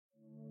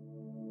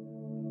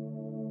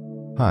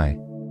Hi,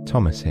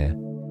 Thomas here.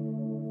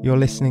 You're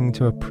listening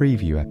to a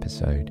preview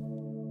episode.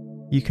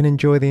 You can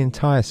enjoy the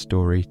entire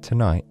story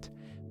tonight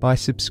by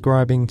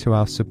subscribing to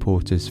our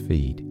supporters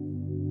feed.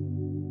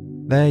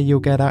 There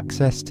you'll get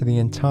access to the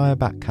entire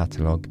back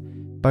catalogue,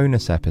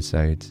 bonus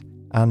episodes,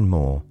 and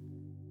more,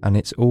 and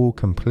it's all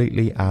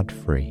completely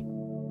ad-free.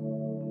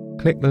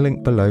 Click the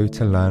link below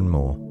to learn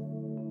more.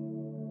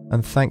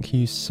 And thank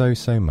you so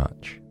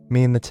much.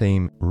 Me and the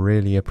team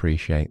really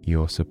appreciate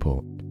your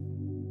support.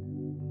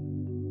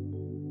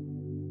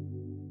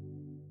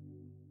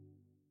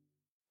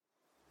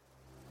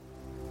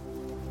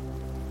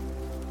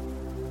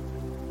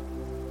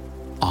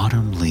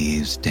 Autumn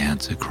leaves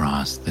dance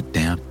across the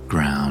damp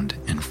ground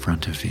in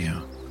front of you.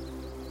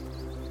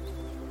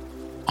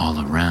 All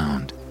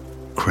around,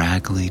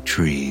 craggy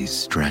trees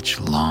stretch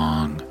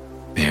long,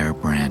 bare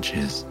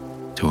branches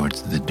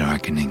towards the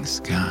darkening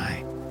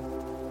sky.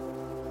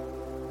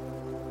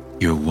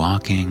 You're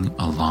walking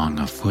along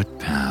a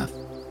footpath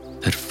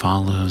that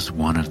follows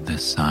one of the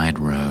side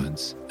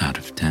roads out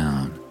of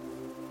town.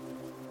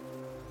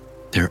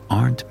 There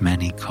aren't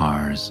many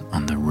cars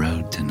on the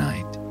road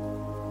tonight.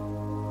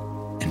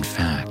 In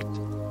fact,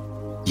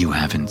 you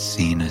haven't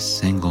seen a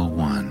single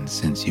one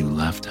since you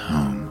left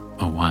home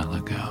a while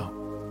ago.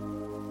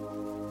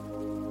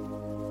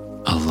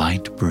 A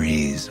light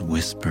breeze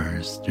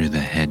whispers through the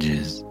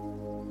hedges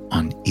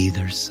on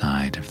either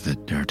side of the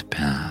dirt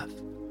path,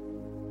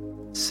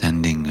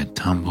 sending a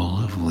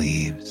tumble of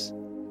leaves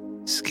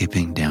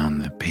skipping down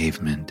the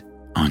pavement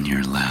on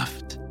your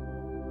left.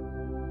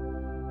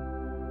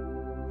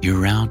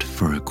 You're out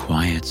for a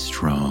quiet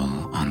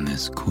stroll on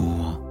this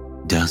cool,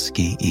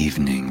 dusky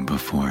evening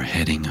before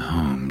heading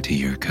home to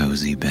your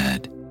cozy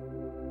bed.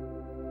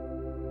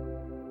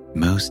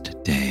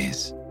 Most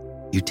days,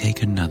 you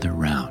take another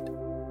route,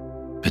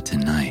 but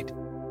tonight,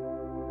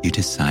 you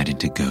decided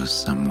to go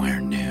somewhere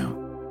new.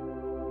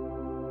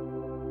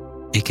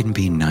 It can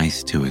be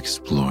nice to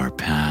explore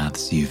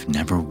paths you've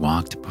never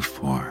walked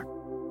before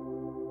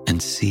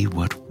and see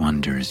what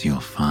wonders you'll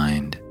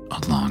find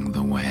along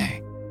the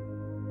way.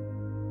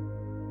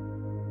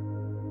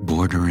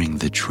 Bordering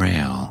the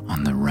trail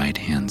on the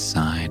right-hand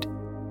side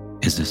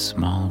is a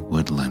small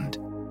woodland,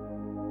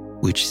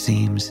 which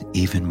seems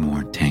even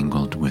more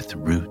tangled with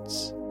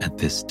roots at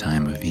this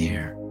time of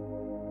year.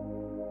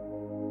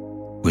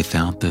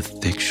 Without the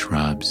thick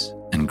shrubs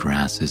and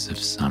grasses of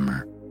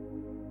summer,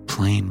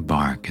 plain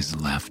bark is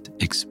left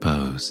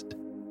exposed.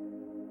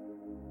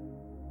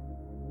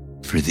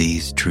 For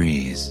these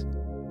trees,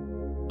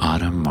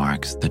 autumn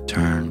marks the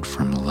turn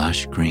from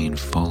lush green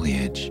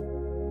foliage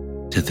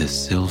to the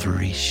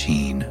silvery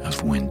sheen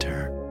of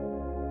winter.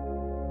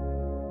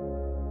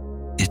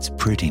 It's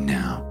pretty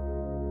now,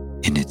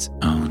 in its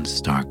own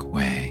stark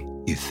way,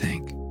 you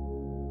think.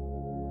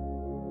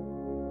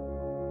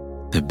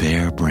 The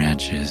bare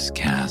branches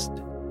cast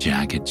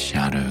jagged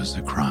shadows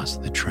across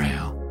the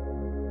trail.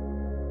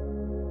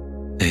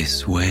 They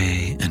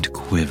sway and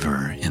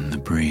quiver in the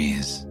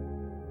breeze.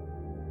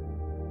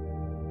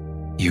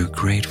 You're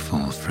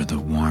grateful for the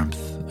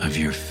warmth of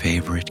your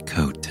favorite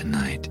coat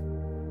tonight.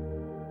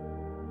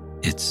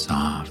 It's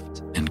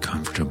soft and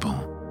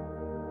comfortable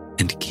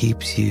and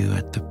keeps you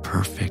at the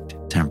perfect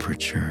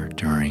temperature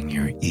during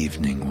your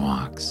evening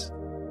walks.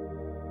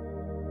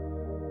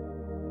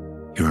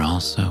 You're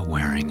also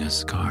wearing a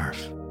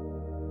scarf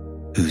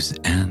whose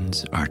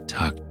ends are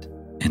tucked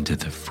into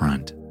the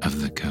front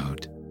of the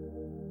coat.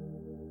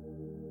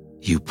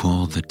 You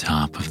pull the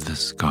top of the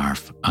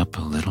scarf up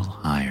a little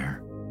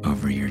higher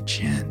over your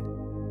chin.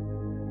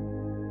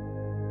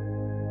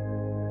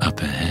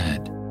 Up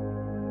ahead,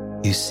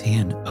 you see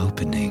an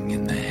opening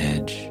in the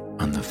hedge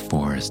on the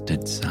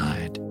forested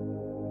side.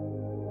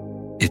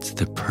 It's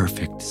the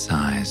perfect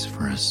size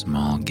for a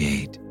small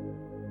gate,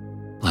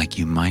 like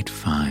you might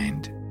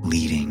find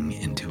leading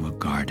into a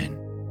garden.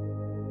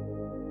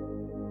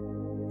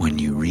 When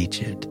you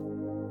reach it,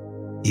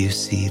 you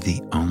see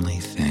the only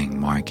thing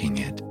marking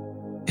it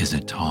is a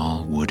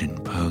tall wooden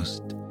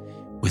post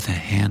with a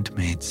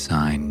handmade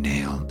sign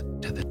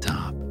nailed to the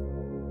top.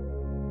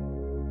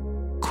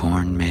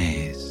 Corn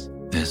Maze,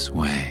 this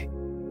way,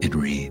 it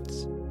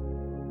reads.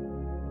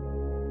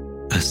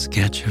 A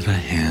sketch of a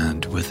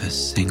hand with a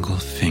single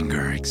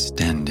finger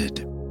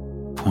extended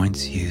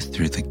points you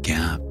through the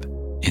gap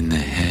in the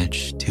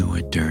hedge to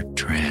a dirt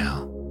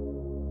trail,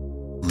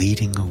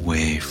 leading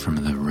away from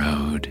the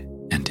road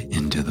and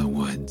into the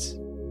woods.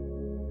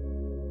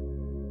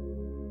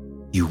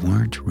 You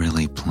weren't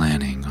really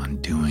planning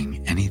on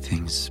doing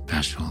anything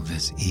special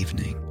this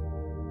evening,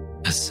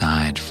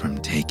 aside from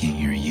taking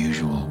your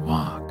usual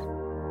walk.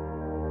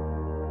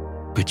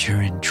 But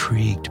you're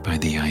intrigued by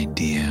the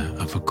idea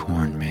of a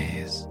corn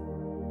maze,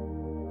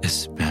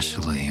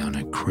 especially on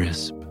a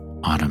crisp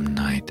autumn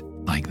night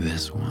like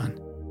this one.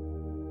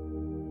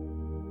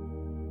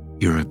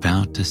 You're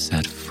about to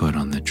set foot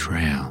on the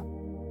trail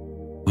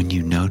when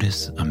you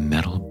notice a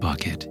metal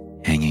bucket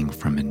hanging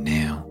from a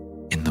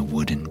nail in the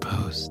wooden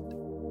post.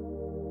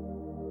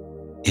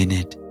 In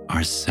it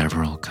are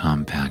several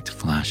compact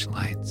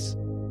flashlights.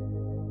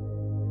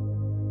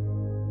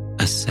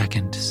 A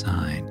second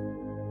sign,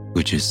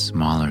 which is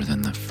smaller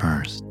than the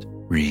first,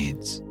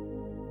 reads,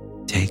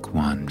 "Take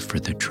one for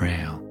the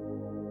trail."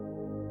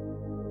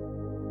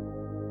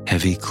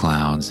 Heavy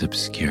clouds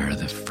obscure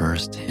the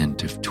first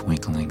hint of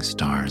twinkling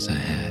stars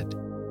ahead.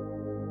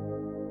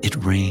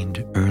 It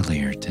rained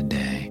earlier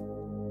today,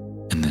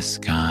 and the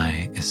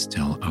sky is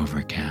still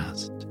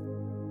overcast.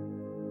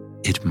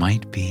 It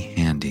might be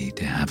handy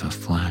to have a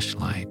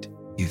flashlight,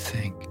 you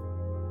think.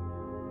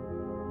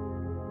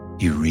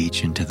 You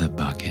reach into the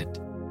bucket,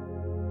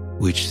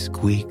 which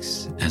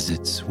squeaks as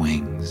it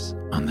swings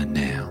on the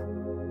nail.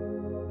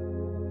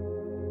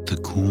 The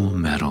cool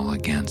metal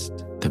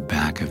against the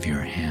back of your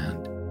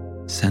hand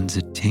sends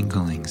a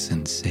tingling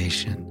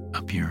sensation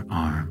up your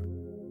arm,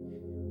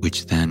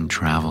 which then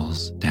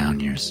travels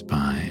down your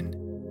spine.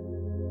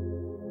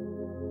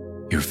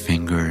 Your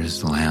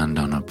fingers land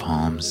on a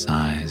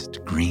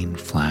palm-sized green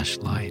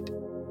flashlight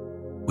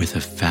with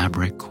a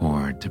fabric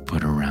cord to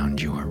put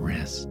around your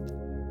wrist.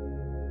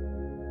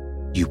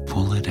 You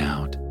pull it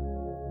out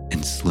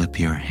and slip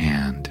your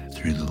hand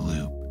through the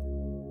loop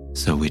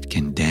so it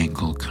can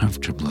dangle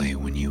comfortably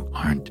when you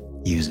aren't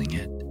using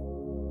it.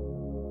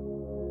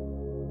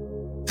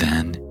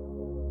 Then,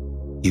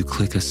 you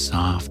click a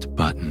soft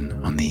button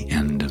on the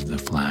end of the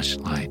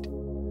flashlight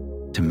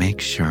to make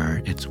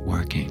sure it's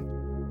working.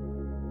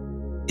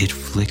 It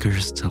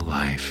flickers to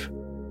life,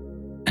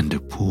 and a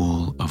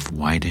pool of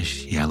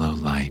whitish yellow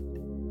light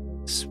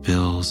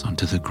spills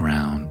onto the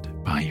ground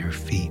by your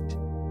feet.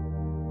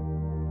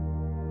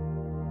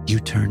 You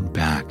turn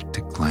back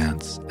to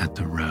glance at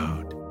the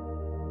road.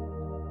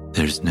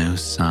 There's no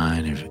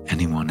sign of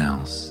anyone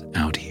else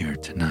out here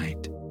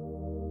tonight.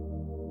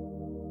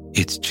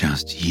 It's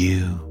just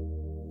you,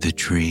 the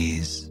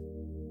trees,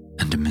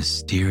 and a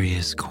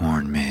mysterious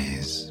corn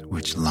maze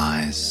which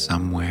lies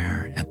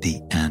somewhere at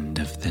the end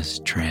of this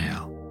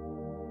trail.